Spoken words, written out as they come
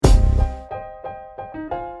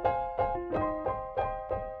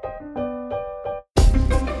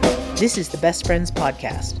This is the Best Friends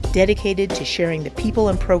podcast, dedicated to sharing the people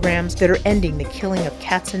and programs that are ending the killing of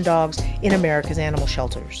cats and dogs in America's animal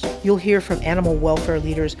shelters. You'll hear from animal welfare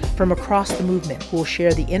leaders from across the movement who will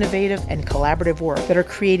share the innovative and collaborative work that are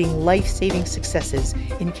creating life-saving successes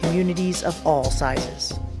in communities of all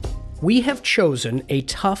sizes. We have chosen a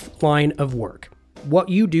tough line of work. What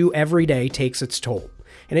you do every day takes its toll.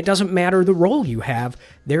 And it doesn't matter the role you have,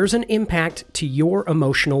 there's an impact to your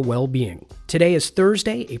emotional well-being. Today is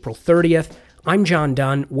Thursday, April 30th. I'm John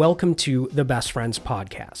Dunn. Welcome to the Best Friends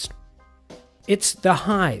podcast. It's the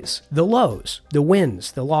highs, the lows, the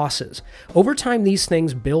wins, the losses. Over time, these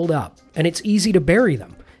things build up, and it's easy to bury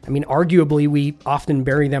them. I mean, arguably, we often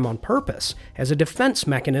bury them on purpose as a defense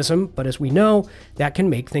mechanism, but as we know, that can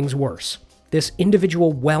make things worse. This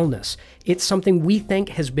individual wellness, it's something we think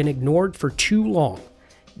has been ignored for too long.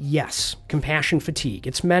 Yes, compassion fatigue,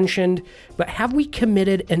 it's mentioned, but have we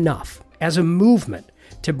committed enough as a movement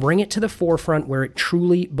to bring it to the forefront where it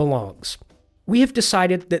truly belongs? We have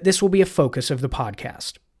decided that this will be a focus of the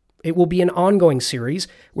podcast. It will be an ongoing series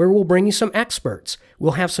where we'll bring you some experts.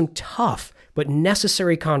 We'll have some tough but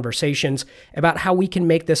necessary conversations about how we can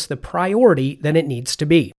make this the priority that it needs to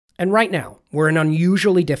be. And right now, we're in an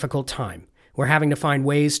unusually difficult time. We're having to find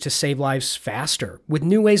ways to save lives faster with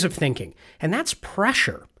new ways of thinking, and that's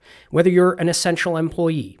pressure. Whether you're an essential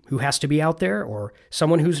employee who has to be out there or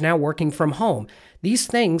someone who's now working from home, these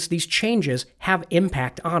changes have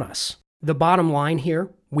impact on us. The bottom line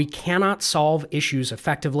here, we cannot solve issues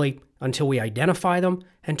effectively until we identify them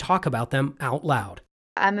and talk about them out loud.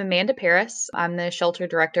 I'm Amanda Paris. I'm the shelter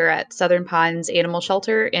director at Southern Pines Animal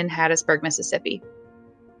Shelter in Hattiesburg, Mississippi.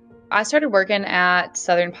 I started working at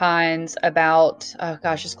Southern Pines about,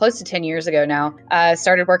 it's close to 10 years ago now. I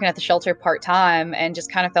started working at the shelter part-time and just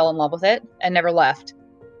kind of fell in love with it and never left.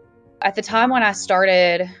 At the time when I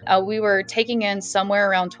started, we were taking in somewhere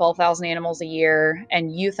around 12,000 animals a year and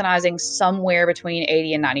euthanizing somewhere between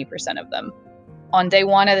 80 and 90% of them. On day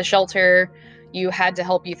one of the shelter, you had to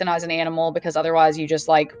help euthanize an animal because otherwise you just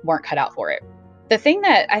weren't cut out for it. The thing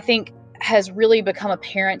that I think has really become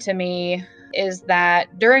apparent to me is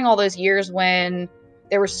that during all those years when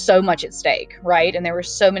there was so much at stake, right? And there were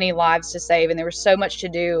so many lives to save and there was so much to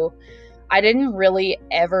do, I didn't really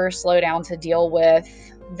ever slow down to deal with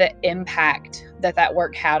the impact that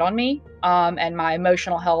work had on me, and my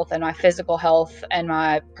emotional health and my physical health and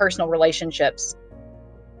my personal relationships.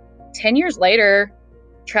 10 years later,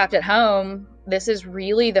 trapped at home, this is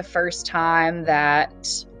really the first time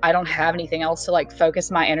that I don't have anything else to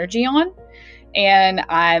focus my energy on. And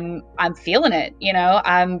I'm feeling it,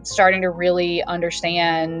 I'm starting to really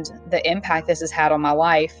understand the impact this has had on my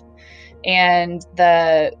life and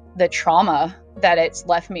the trauma that it's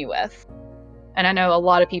left me with. And I know a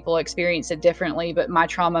lot of people experience it differently, but my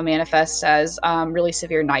trauma manifests as really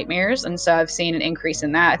severe nightmares. And so I've seen an increase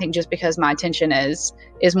in that, I think just because my attention is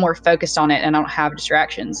more focused on it and I don't have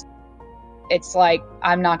distractions. It's like,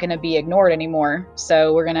 I'm not going to be ignored anymore.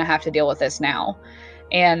 So we're going to have to deal with this now.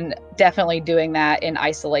 And definitely doing that in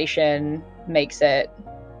isolation makes it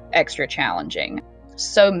extra challenging.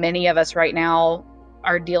 So many of us right now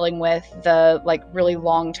are dealing with the really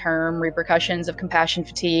long-term repercussions of compassion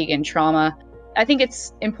fatigue and trauma. I think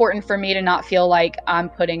it's important for me to not feel like I'm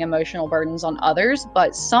putting emotional burdens on others,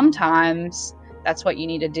 but sometimes that's what you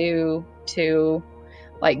need to do to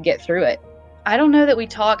get through it. I don't know that we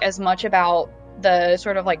talk as much about the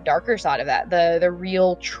sort of darker side of that, the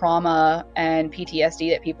real trauma and PTSD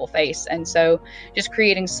that people face. And so just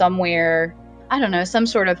creating somewhere, some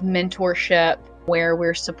sort of mentorship where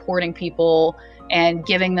we're supporting people and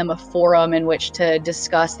giving them a forum in which to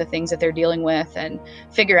discuss the things that they're dealing with and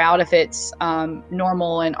figure out if it's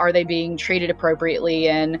normal and are they being treated appropriately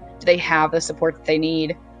and do they have the support that they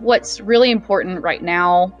need. What's really important right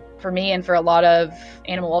now for me and for a lot of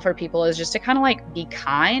animal welfare people is just to kind of be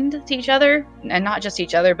kind to each other, and not just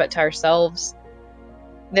each other, but to ourselves.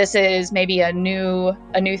 This is maybe a new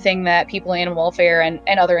thing that people in animal welfare and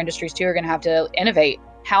other industries too are going to have to innovate.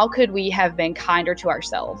 How could we have been kinder to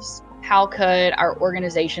ourselves? How could our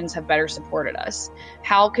organizations have better supported us?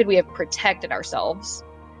 How could we have protected ourselves?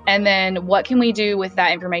 And then what can we do with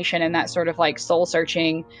that information and that sort of soul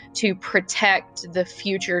searching to protect the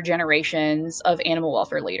future generations of animal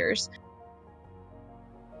welfare leaders?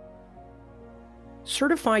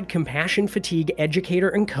 Certified compassion fatigue educator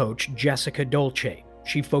and coach Jessica Dolce.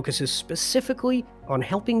 She focuses specifically on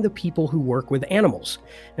helping the people who work with animals.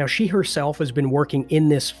 Now, she herself has been working in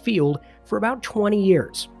this field for about 20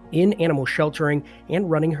 years in animal sheltering and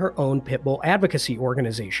running her own pit bull advocacy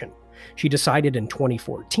organization. She decided in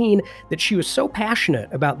 2014 that she was so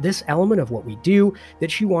passionate about this element of what we do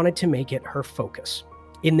that she wanted to make it her focus.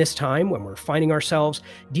 In this time when we're finding ourselves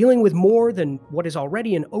dealing with more than what is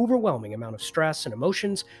already an overwhelming amount of stress and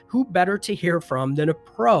emotions, who better to hear from than a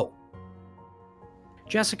pro?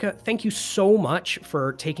 Jessica, thank you so much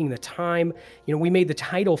for taking the time. We made the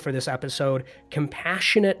title for this episode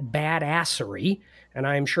Compassionate Badassery, and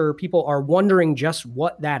I'm sure people are wondering just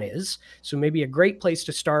what that is. So maybe a great place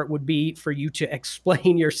to start would be for you to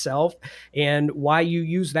explain yourself and why you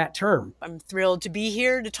use that term. I'm thrilled to be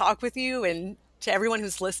here to talk with you and to everyone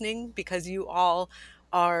who's listening, because you all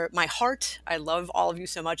are my heart. I love all of you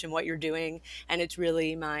so much and what you're doing, and it's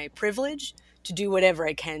really my privilege to do whatever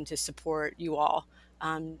I can to support you all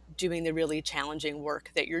doing the really challenging work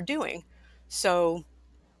that you're doing. So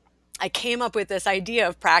I came up with this idea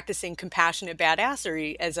of practicing compassionate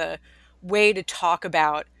badassery as a way to talk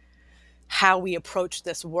about how we approach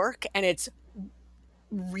this work, and it's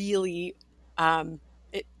really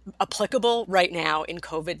applicable right now in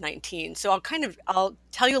COVID-19. So I'll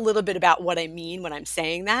tell you a little bit about what I mean when I'm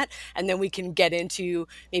saying that, and then we can get into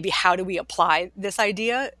maybe how do we apply this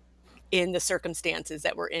idea in the circumstances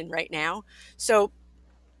that we're in right now. So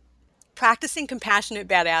practicing compassionate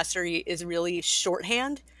badassery is really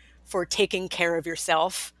shorthand for taking care of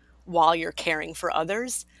yourself while you're caring for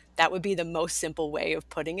others. That would be the most simple way of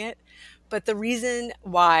putting it. But the reason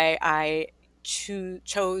why I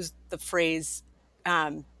chose the phrase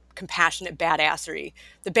compassionate badassery,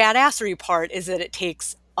 the badassery part is that it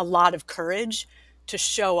takes a lot of courage to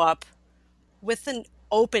show up with an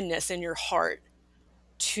openness in your heart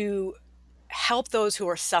to help those who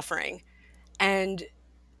are suffering, and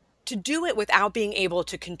to do it without being able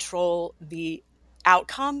to control the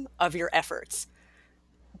outcome of your efforts.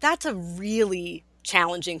 That's a really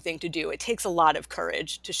challenging thing to do. It takes a lot of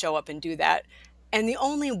courage to show up and do that. And the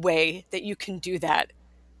only way that you can do that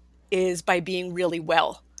is by being really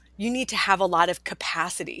well. You need to have a lot of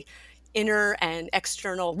capacity, inner and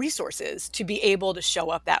external resources, to be able to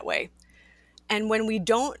show up that way. And when we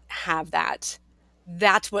don't have that,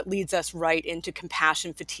 that's what leads us right into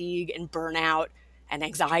compassion fatigue and burnout and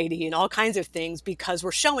anxiety and all kinds of things, because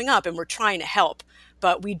we're showing up and we're trying to help,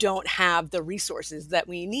 but we don't have the resources that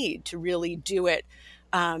we need to really do it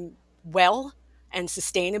well and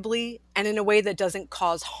sustainably, and in a way that doesn't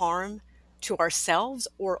cause harm to ourselves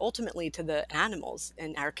or ultimately to the animals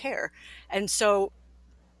in our care. And so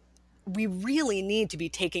we really need to be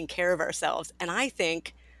taking care of ourselves. And I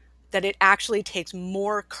think that it actually takes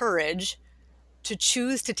more courage to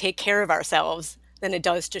choose to take care of ourselves than it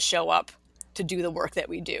does to show up to do the work that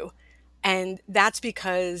we do. And that's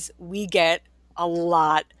because we get a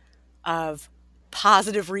lot of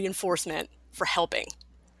positive reinforcement for helping.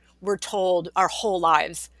 We're told our whole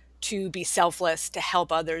lives to be selfless, to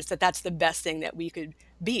help others, that that's the best thing that we could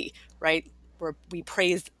be, right? We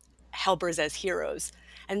praise helpers as heroes.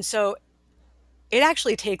 And so it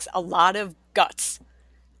actually takes a lot of guts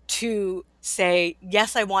to say,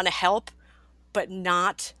 yes, I want to help, but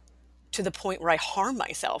not to the point where I harm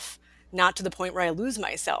myself, not to the point where I lose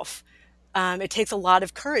myself. It takes a lot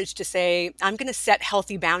of courage to say, I'm going to set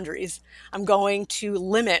healthy boundaries. I'm going to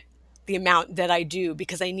limit the amount that I do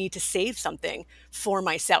because I need to save something for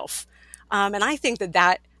myself. And I think that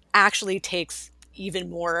that actually takes even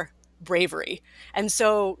more bravery. And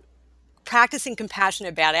so practicing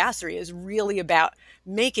compassionate badassery is really about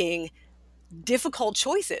making difficult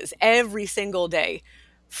choices every single day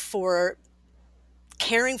for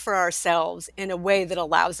caring for ourselves in a way that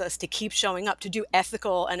allows us to keep showing up, to do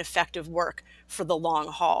ethical and effective work for the long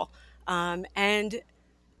haul. And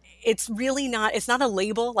it's not a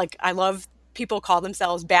label. Like, I love people call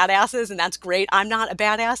themselves badasses, and that's great. I'm not a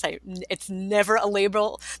badass. It's never a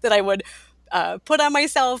label that I would put on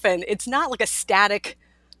myself. And it's not like a static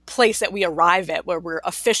place that we arrive at where we're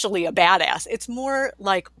officially a badass. It's more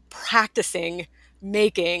like practicing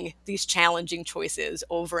making these challenging choices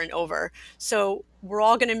over and over. So we're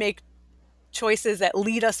all going to make choices that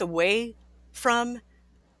lead us away from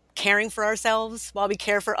caring for ourselves while we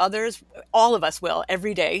care for others. All of us will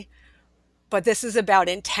every day. But this is about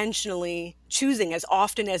intentionally choosing as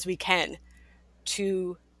often as we can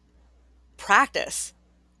to practice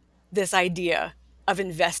this idea of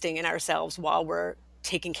investing in ourselves while we're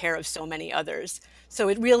taking care of so many others. So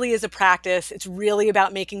it really is a practice. It's really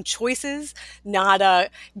about making choices,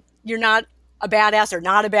 you're not a badass or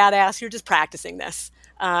not a badass, you're just practicing this.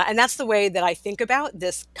 And that's the way that I think about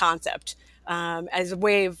this concept, as a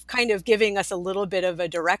way of kind of giving us a little bit of a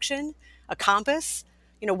direction, a compass.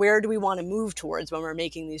 Where do we want to move towards when we're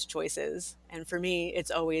making these choices? And for me, it's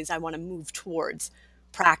always, I want to move towards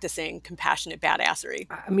practicing compassionate badassery.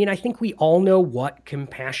 I mean, I think we all know what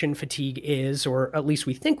compassion fatigue is, or at least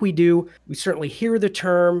we think we do. We certainly hear the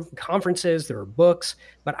term, conferences, there are books,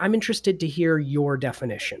 but I'm interested to hear your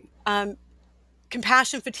definition.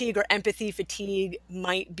 Compassion fatigue or empathy fatigue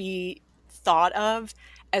might be thought of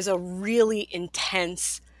as a really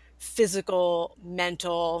intense physical,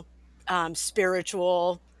 mental,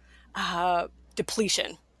 spiritual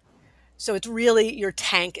depletion. So it's really your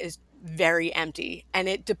tank is very empty and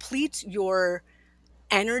it depletes your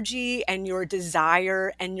energy and your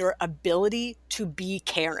desire and your ability to be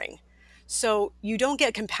caring. So you don't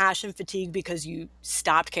get compassion fatigue because you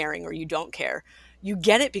stopped caring or you don't care. You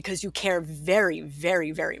get it because you care very,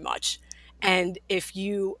 very, very much. And if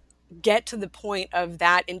you get to the point of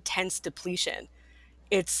that intense depletion,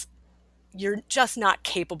 it's you're just not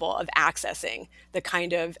capable of accessing the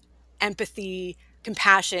kind of empathy,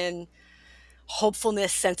 compassion,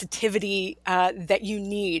 hopefulness, sensitivity that you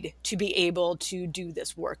need to be able to do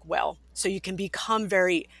this work well. So you can become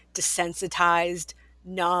very desensitized,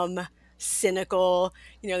 numb, cynical.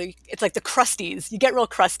 It's like the crusties. You get real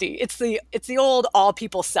crusty. It's the old all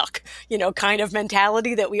people suck, kind of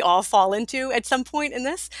mentality that we all fall into at some point in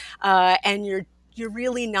this. And you're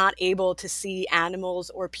really not able to see animals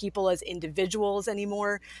or people as individuals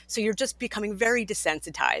anymore. So you're just becoming very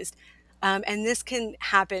desensitized. And this can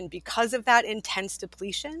happen because of that intense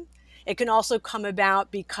depletion. It can also come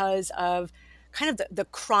about because of kind of the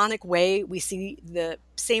chronic way we see the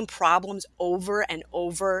same problems over and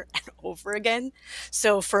over and over again.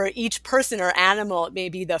 So for each person or animal, it may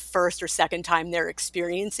be the first or second time they're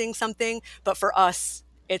experiencing something, but for us,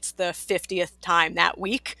 it's the 50th time that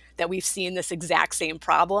week that we've seen this exact same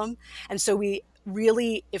problem. And so we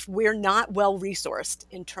really, if we're not well resourced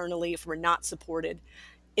internally, if we're not supported,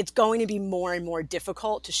 it's going to be more and more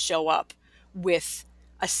difficult to show up with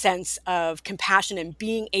a sense of compassion and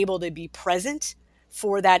being able to be present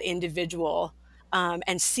for that individual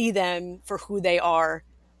and see them for who they are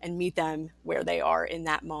and meet them where they are in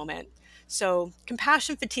that moment. So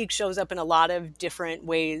compassion fatigue shows up in a lot of different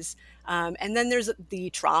ways. And then there's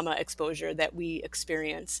the trauma exposure that we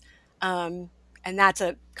experience. And that's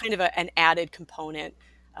a kind of an added component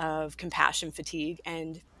of compassion fatigue.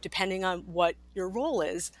 And depending on what your role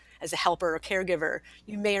is as a helper or caregiver,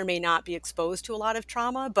 you may or may not be exposed to a lot of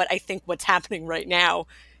trauma. But I think what's happening right now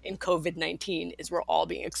in COVID-19 is we're all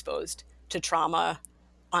being exposed to trauma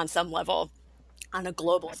on some level on a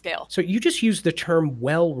global scale. So you just used the term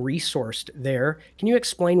well-resourced there. Can you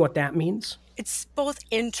explain what that means? It's both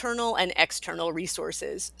internal and external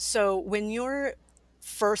resources. So when you're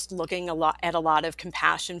first looking at a lot of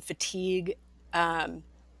compassion fatigue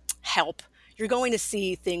help, you're going to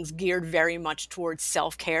see things geared very much towards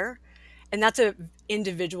self-care. And that's an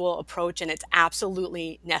individual approach, and it's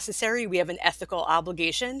absolutely necessary. We have an ethical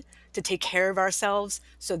obligation to take care of ourselves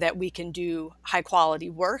so that we can do high quality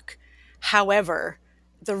work. However,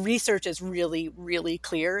 the research is really, really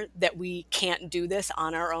clear that we can't do this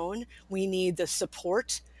on our own. We need the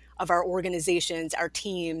support of our organizations, our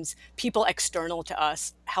teams, people external to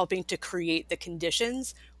us, helping to create the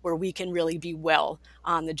conditions where we can really be well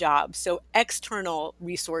on the job. So external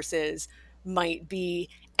resources might be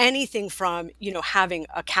anything from, having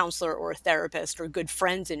a counselor or a therapist or good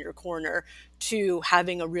friends in your corner to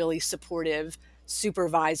having a really supportive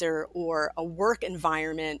supervisor or a work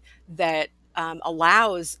environment that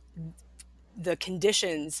allows the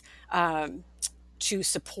conditions to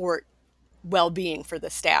support well-being for the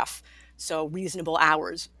staff. So reasonable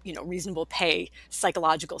hours, reasonable pay,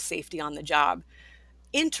 psychological safety on the job.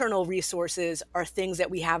 Internal resources are things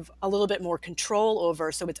that we have a little bit more control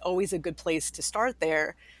over, so it's always a good place to start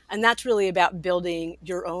there. And that's really about building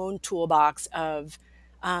your own toolbox of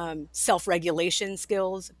self-regulation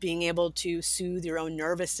skills, being able to soothe your own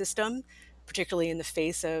nervous system, particularly in the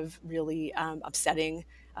face of really upsetting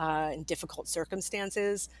and difficult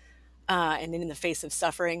circumstances, and in the face of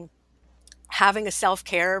suffering. Having a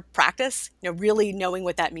self-care practice, really knowing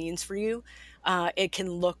what that means for you. It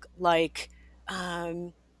can look like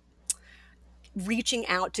reaching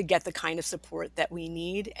out to get the kind of support that we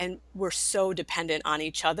need. And we're so dependent on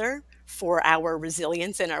each other for our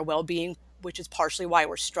resilience and our well-being, which is partially why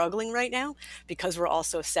we're struggling right now, because we're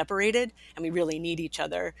also separated and we really need each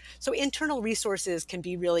other. So internal resources can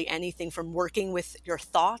be really anything from working with your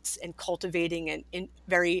thoughts and cultivating an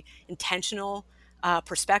very intentional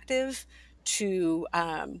perspective to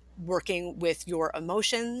working with your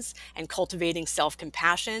emotions and cultivating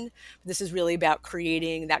self-compassion. This is really about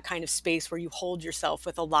creating that kind of space where you hold yourself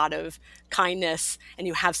with a lot of kindness and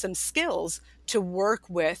you have some skills to work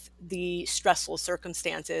with the stressful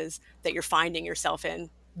circumstances that you're finding yourself in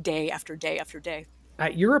day after day after day.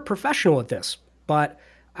 you're a professional at this, but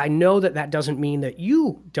I know that that doesn't mean that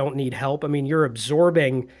you don't need help. I mean, you're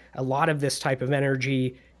absorbing a lot of this type of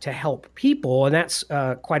energy to help people, and that's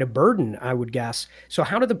quite a burden, I would guess. So,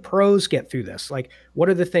 how do the pros get through this? Like, what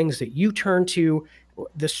are the things that you turn to,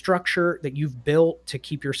 the structure that you've built to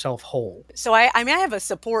keep yourself whole? So I mean, I have a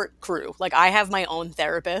support crew. Like I have my own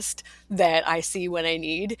therapist that I see when I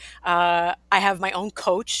need. I have my own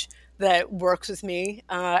coach that works with me.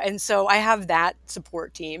 And so I have that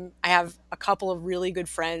support team. I have a couple of really good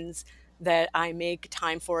friends that I make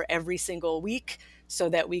time for every single week so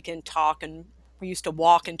that we can talk. And we used to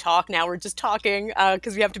walk and talk. Now we're just talking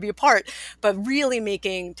because we have to be apart, but really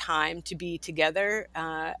making time to be together.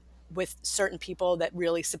 With certain people that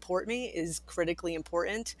really support me is critically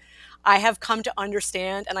important. I have come to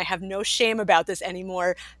understand, and I have no shame about this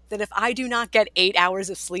anymore, that if I do not get 8 hours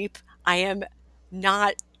of sleep, I am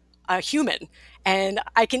not a human. And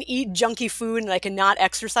I can eat junky food and I can not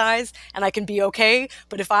exercise and I can be okay.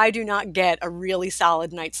 But if I do not get a really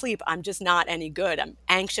solid night's sleep, I'm just not any good. I'm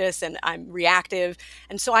anxious and I'm reactive.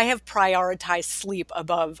 And so I have prioritized sleep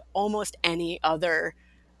above almost any other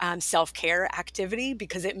self-care activity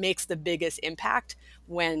because it makes the biggest impact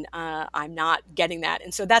when I'm not getting that.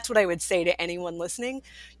 And so that's what I would say to anyone listening.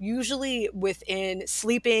 Usually within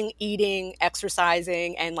sleeping, eating,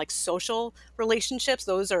 exercising, and like social relationships,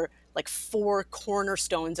 those are like 4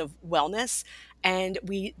 cornerstones of wellness. And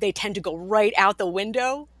they tend to go right out the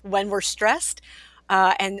window when we're stressed.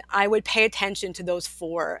 And I would pay attention to those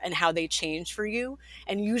 4 and how they change for you.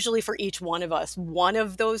 And usually for each one of us, one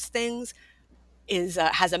of those things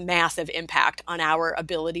has a massive impact on our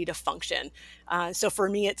ability to function. So for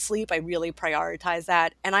me at sleep, I really prioritize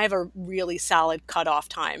that. And I have a really solid cutoff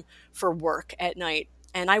time for work at night.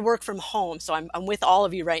 And I work from home. So I'm with all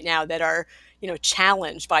of you right now that are,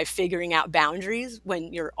 challenged by figuring out boundaries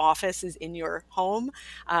when your office is in your home.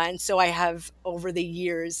 And so I have over the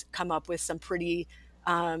years come up with some pretty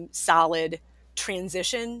solid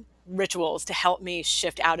transition rituals to help me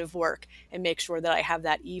shift out of work and make sure that I have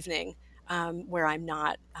that evening where I'm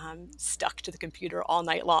not stuck to the computer all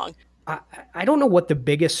night long. I, I don't know what the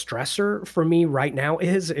biggest stressor for me right now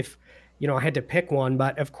is, if I had to pick one,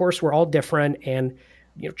 but of course we're all different, and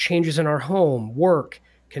changes in our home, work,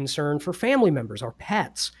 concern for family members, our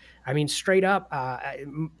pets. I mean, straight up,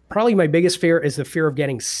 probably my biggest fear is the fear of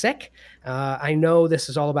getting sick. I know this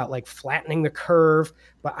is all about like flattening the curve,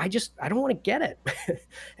 but I don't want to get it.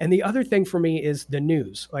 And the other thing for me is the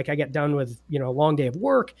news. Like I get done with, a long day of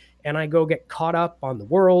work and I go get caught up on the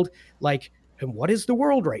world. Like, and what is the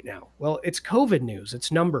world right now? Well, it's COVID news,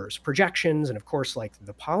 it's numbers, projections, and of course, like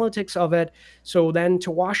the politics of it. So then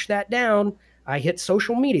to wash that down, I hit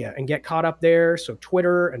social media and get caught up there. So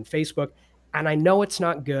Twitter and Facebook. And I know it's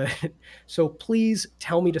not good. So please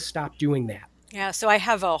tell me to stop doing that. Yeah, so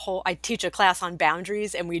I teach a class on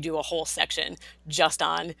boundaries and we do a whole section just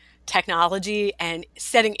on technology and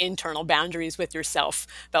setting internal boundaries with yourself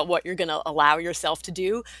about what you're going to allow yourself to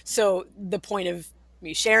do. So the point of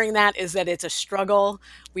me sharing that is that it's a struggle.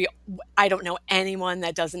 I don't know anyone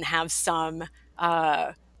that doesn't have some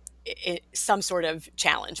sort of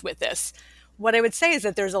challenge with this. What I would say is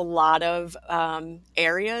that there's a lot of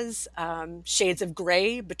areas, shades of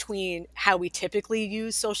gray between how we typically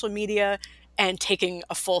use social media and taking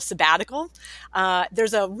a full sabbatical.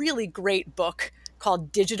 There's a really great book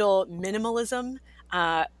called Digital Minimalism.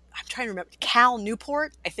 I'm trying to remember. Cal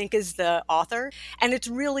Newport, I think, is the author. And it's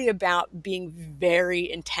really about being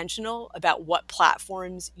very intentional about what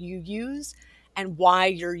platforms you use and why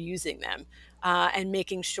you're using them, and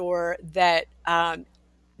making sure that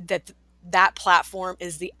that platform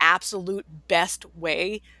is the absolute best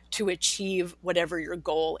way to achieve whatever your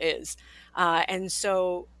goal is. And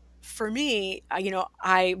so for me,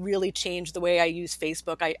 I really changed the way I use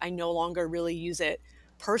Facebook. I no longer really use it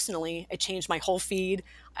personally. I changed my whole feed.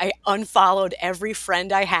 I unfollowed every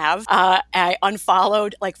friend I have. I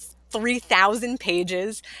unfollowed like 3,000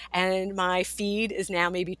 pages, and my feed is now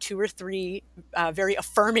maybe 2 or 3 very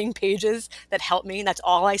affirming pages that help me. And that's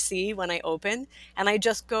all I see when I open. And I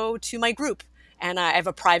just go to my group, and I have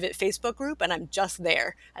a private Facebook group, and I'm just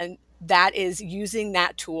there. And that is using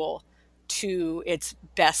that tool to its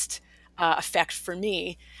best effect for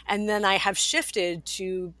me. And then I have shifted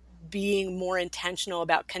to being more intentional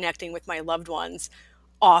about connecting with my loved ones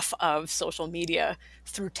off of social media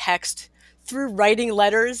through text, through writing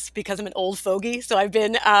letters, because I'm an old fogey. So I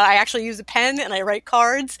actually use a pen and I write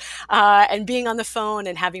cards, and being on the phone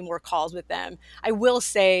and having more calls with them. I will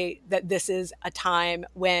say that this is a time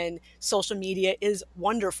when social media is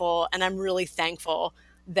wonderful, and I'm really thankful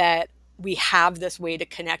that we have this way to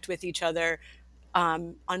connect with each other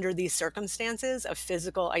under these circumstances of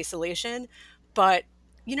physical isolation. But,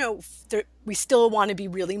 we still want to be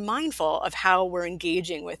really mindful of how we're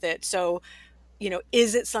engaging with it. So,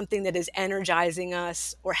 is it something that is energizing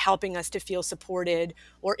us or helping us to feel supported?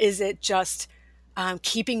 Or is it just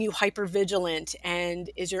keeping you hyper vigilant, and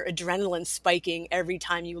is your adrenaline spiking every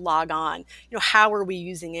time you log on? How are we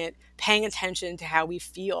using it? Paying attention to how we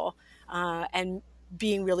feel, and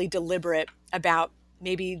being really deliberate about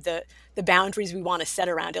maybe the boundaries we want to set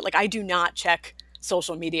around it. Like, I do not check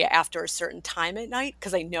social media after a certain time at night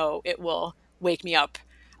because I know it will wake me up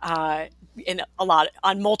uh, in a lot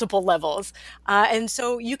on multiple levels. And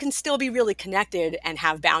so you can still be really connected and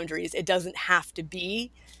have boundaries. It doesn't have to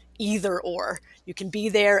be either or. You can be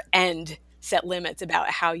there and set limits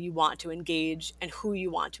about how you want to engage and who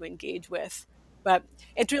you want to engage with. But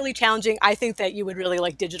it's really challenging. I think that you would really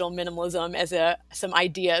like digital minimalism as some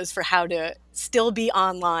ideas for how to still be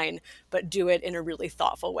online, but do it in a really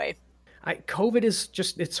thoughtful way. COVID is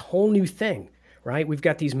just its whole new thing, right? We've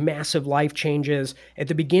got these massive life changes. At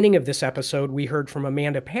the beginning of this episode, we heard from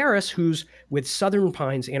Amanda Paris, who's with Southern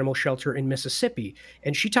Pines Animal Shelter in Mississippi.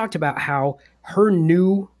 And she talked about how her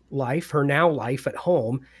new life, her now life at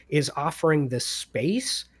home, is offering this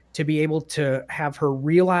space to be able to have her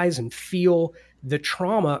realize and feel the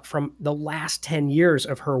trauma from the last 10 years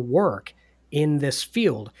of her work in this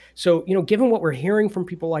field. So, given what we're hearing from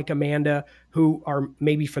people like Amanda, who are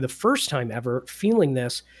maybe for the first time ever feeling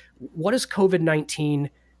this, what has COVID-19,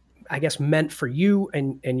 I guess, meant for you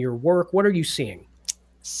and your work? What are you seeing?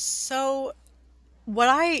 So, what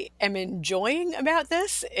I am enjoying about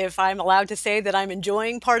this, if I'm allowed to say that I'm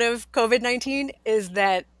enjoying part of COVID-19, is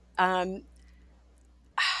that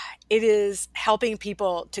it is helping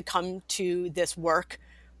people to come to this work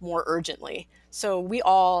more urgently. So we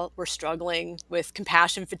all were struggling with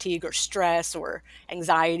compassion fatigue or stress or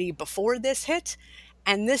anxiety before this hit.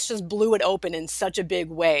 And this just blew it open in such a big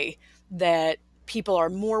way that people are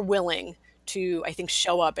more willing to, I think,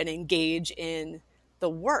 show up and engage in the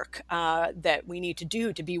work that we need to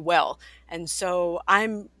do to be well. And so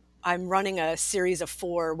I'm running a series of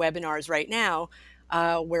 4 webinars right now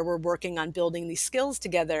where we're working on building these skills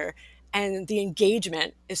together. And the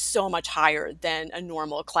engagement is so much higher than a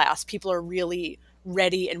normal class. People are really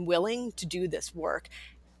ready and willing to do this work.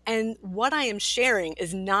 And what I am sharing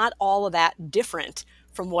is not all of that different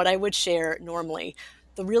from what I would share normally.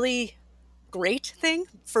 The really great thing,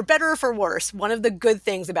 for better or for worse, one of the good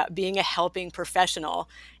things about being a helping professional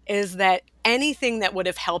is that anything that would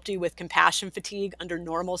have helped you with compassion fatigue under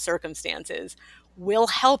normal circumstances will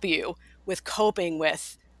help you with coping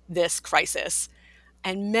with this crisis.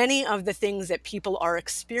 And many of the things that people are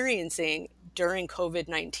experiencing during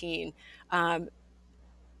COVID-19,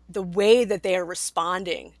 the way that they are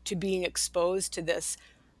responding to being exposed to this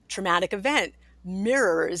traumatic event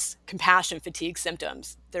mirrors compassion fatigue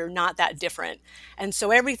symptoms. They're not that different. And so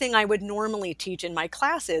everything I would normally teach in my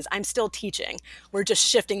classes, I'm still teaching. We're just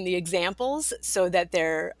shifting the examples so that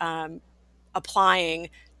they're applying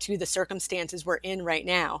to the circumstances we're in right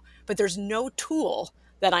now. But there's no tool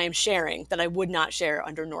that I am sharing that I would not share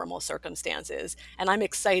under normal circumstances. And I'm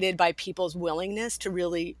excited by people's willingness to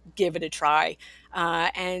really give it a try.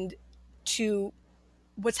 And to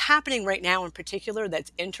what's happening right now in particular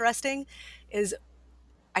that's interesting is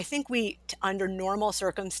I think we, under normal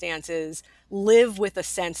circumstances, live with a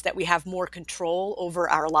sense that we have more control over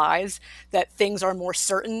our lives, that things are more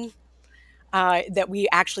certain, that we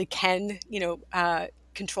actually can,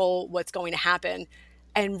 control what's going to happen.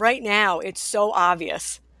 And right now, it's so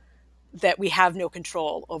obvious that we have no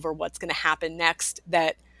control over what's going to happen next,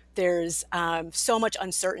 that there's so much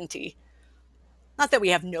uncertainty. Not that we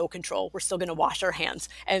have no control, we're still going to wash our hands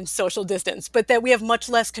and social distance, but that we have much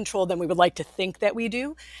less control than we would like to think that we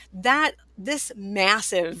do. That this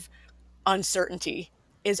massive uncertainty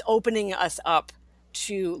is opening us up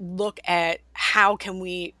to look at how can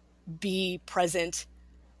we be present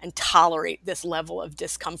and tolerate this level of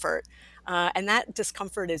discomfort. And that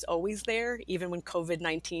discomfort is always there, even when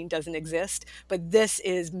COVID-19 doesn't exist. But this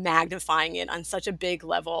is magnifying it on such a big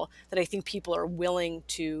level that I think people are willing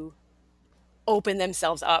to open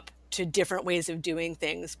themselves up to different ways of doing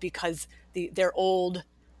things because their old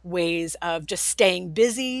ways of just staying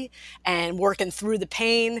busy and working through the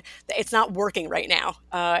pain, it's not working right now.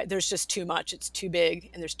 There's just too much. It's too big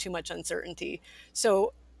and there's too much uncertainty.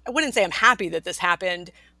 So I wouldn't say I'm happy that this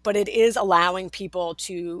happened, but it is allowing people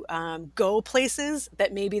to go places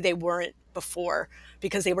that maybe they weren't before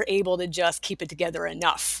because they were able to just keep it together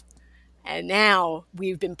enough. And now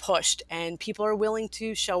we've been pushed and people are willing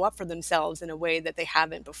to show up for themselves in a way that they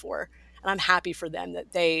haven't before. And I'm happy for them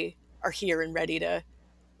that they are here and ready to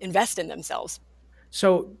invest in themselves.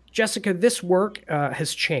 So, Jessica, this work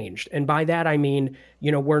has changed. And by that, I mean,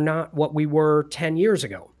 we're not what we were 10 years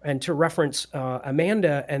ago. And to reference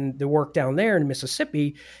Amanda and the work down there in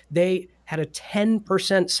Mississippi, they had a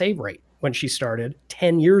 10% save rate when she started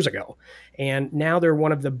 10 years ago. And now they're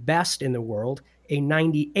one of the best in the world, a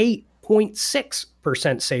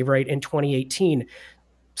 98.6% save rate in 2018.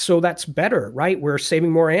 So that's better, right? We're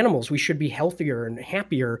saving more animals. We should be healthier and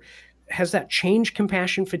happier. Has that changed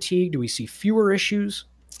compassion fatigue? Do we see fewer issues?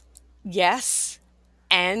 Yes.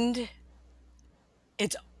 And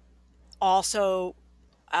it's also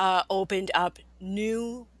opened up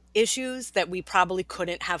new issues that we probably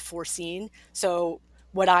couldn't have foreseen. So,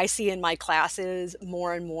 what I see in my classes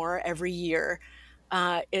more and more every year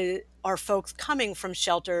are folks coming from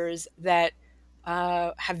shelters that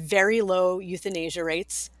have very low euthanasia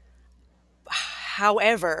rates.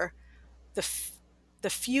 However, the the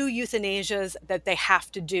few euthanasias that they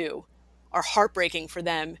have to do are heartbreaking for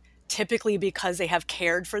them, typically because they have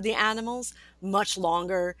cared for the animals much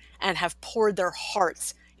longer and have poured their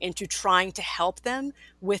hearts into trying to help them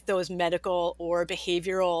with those medical or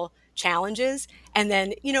behavioral challenges. And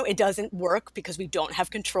then, it doesn't work because we don't have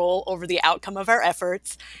control over the outcome of our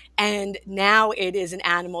efforts. And now it is an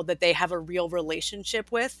animal that they have a real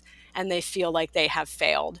relationship with and they feel like they have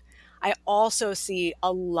failed. I also see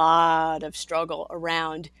a lot of struggle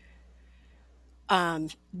around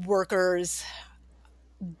workers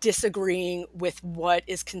disagreeing with what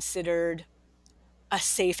is considered a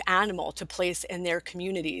safe animal to place in their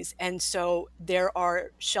communities. And so there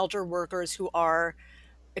are shelter workers who are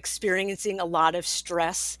experiencing a lot of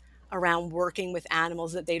stress around working with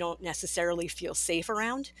animals that they don't necessarily feel safe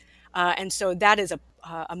around. And so that is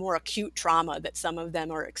a more acute trauma that some of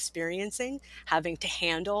them are experiencing, having to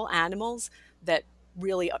handle animals that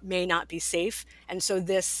really may not be safe. And so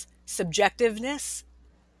this subjectiveness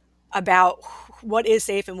about what is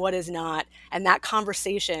safe and what is not, and that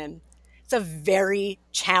conversation, it's a very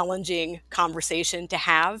challenging conversation to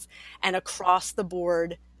have. And across the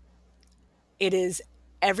board, it is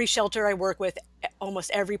every shelter I work with,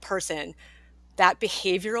 almost every person, that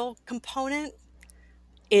behavioral component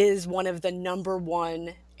is one of the number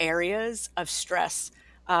one areas of stress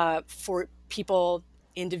for people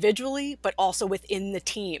individually, but also within the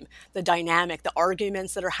team. The dynamic, the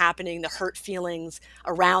arguments that are happening, the hurt feelings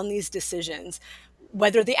around these decisions,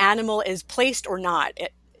 whether the animal is placed or not,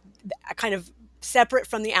 kind of separate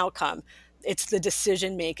from the outcome. It's the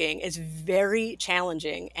decision making is very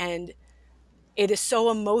challenging, and it is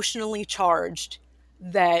so emotionally charged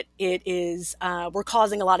that we're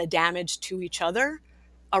causing a lot of damage to each other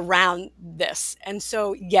around this. And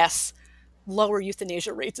so, yes, lower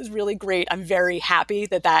euthanasia rates is really great. I'm very happy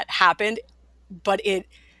that that happened, but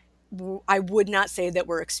I would not say that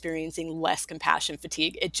we're experiencing less compassion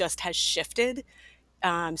fatigue. It just has shifted,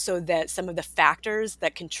 so that some of the factors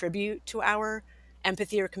that contribute to our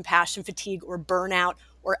empathy or compassion fatigue or burnout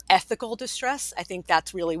or ethical distress, I think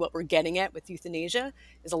that's really what we're getting at with euthanasia,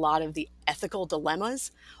 is a lot of the ethical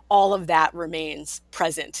dilemmas. All of that remains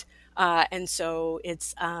present. And so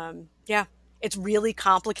it's really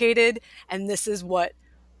complicated. And this is what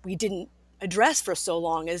we didn't address for so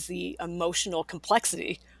long, is the emotional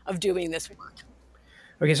complexity of doing this work.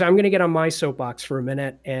 Okay, so I'm going to get on my soapbox for a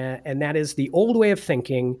minute, and that is the old way of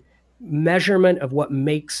thinking, measurement of what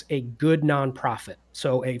makes a good nonprofit.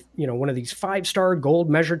 So one of these 5-star gold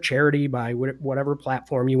measured charity by whatever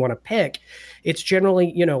platform you want to pick, it's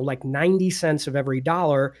generally, like 90 cents of every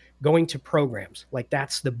dollar going to programs. Like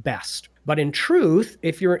that's the best. But in truth,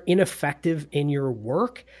 if you're ineffective in your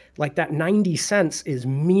work, like that 90 cents is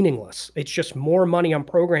meaningless. It's just more money on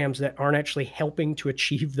programs that aren't actually helping to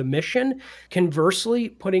achieve the mission. Conversely,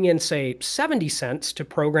 putting in, say, 70 cents to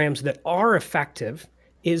programs that are effective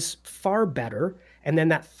is far better. And then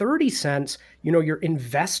that 30 cents, you're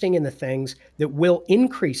investing in the things that will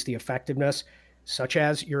increase the effectiveness, such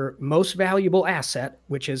as your most valuable asset,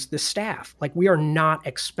 which is the staff. Like we are not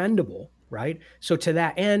expendable, right? So to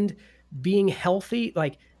that end, being healthy,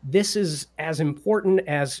 like this is as important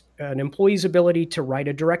as an employee's ability to write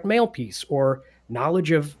a direct mail piece or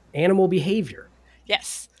knowledge of animal behavior.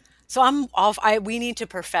 Yes. So we need to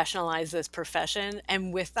professionalize this profession.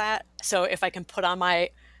 And with that, so if I can put on my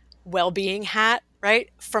well-being hat, right?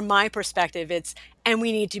 From my perspective, and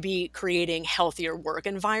we need to be creating healthier work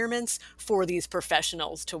environments for these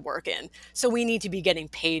professionals to work in. So we need to be getting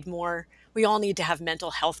paid more. We all need to have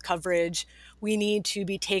mental health coverage. We need to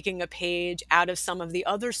be taking a page out of some of the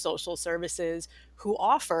other social services who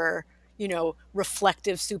offer,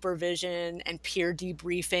 reflective supervision and peer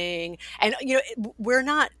debriefing. And, we're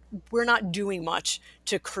not doing much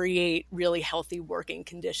to create really healthy working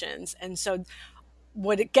conditions. And so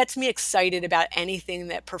what it gets me excited about anything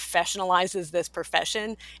that professionalizes this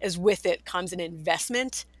profession is with it comes an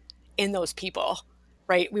investment in those people,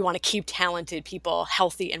 right? We want to keep talented people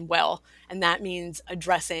healthy and well. And that means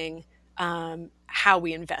addressing how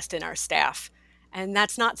we invest in our staff. And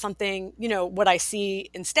that's not something, what I see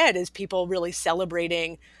instead is people really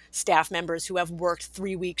celebrating staff members who have worked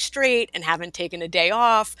 3 weeks straight and haven't taken a day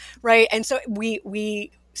off, right? And so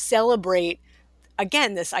we celebrate,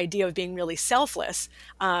 again, this idea of being really selfless.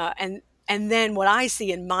 And then what I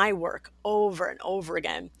see in my work over and over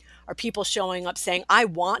again are people showing up saying, I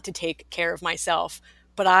want to take care of myself,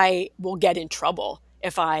 but I will get in trouble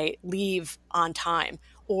if I leave on time.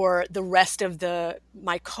 Or the rest of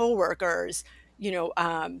my coworkers,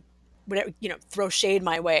 throw shade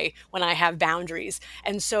my way when I have boundaries.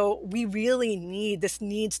 And so this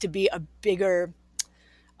needs to be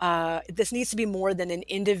this needs to be more than an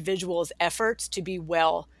individual's efforts to be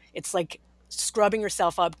well. It's like scrubbing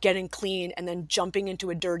yourself up, getting clean, and then jumping into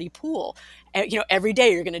a dirty pool. Every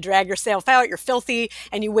day you're going to drag yourself out, you're filthy,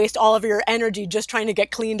 and you waste all of your energy just trying to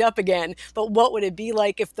get cleaned up again. But what would it be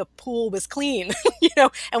like if the pool was clean,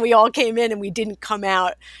 and we all came in and we didn't come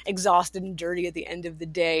out exhausted and dirty at the end of the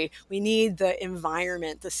day? We need the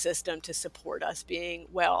environment, the system to support us being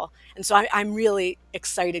well. And so I'm really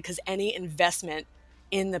excited because any investment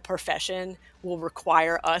in the profession will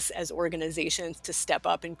require us as organizations to step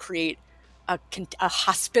up and create a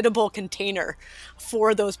hospitable container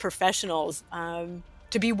for those professionals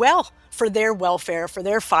to be well, for their welfare, for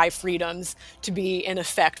their 5 freedoms to be in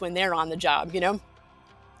effect when they're on the job,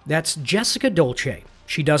 That's Jessica Dolce.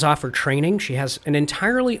 She does offer training. She has an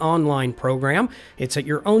entirely online program. It's at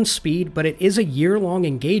your own speed, but it is a year-long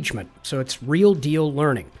engagement, so it's real deal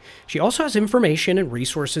learning. She also has information and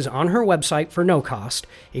resources on her website for no cost,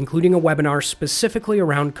 including a webinar specifically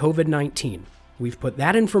around COVID-19. We've put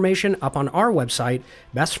that information up on our website,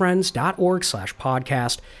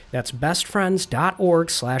 bestfriends.org/podcast. That's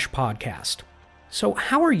bestfriends.org/podcast. So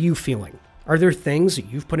how are you feeling? Are there things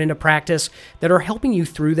that you've put into practice that are helping you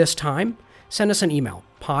through this time? Send us an email,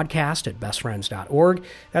 podcast@bestfriends.org.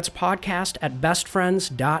 That's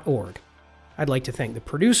podcast@bestfriends.org. I'd like to thank the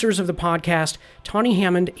producers of the podcast, Tawny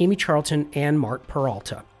Hammond, Amy Charlton, and Mark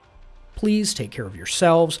Peralta. Please take care of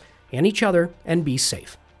yourselves and each other and be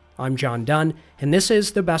safe. I'm John Dunn, and this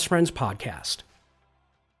is the Best Friends Podcast.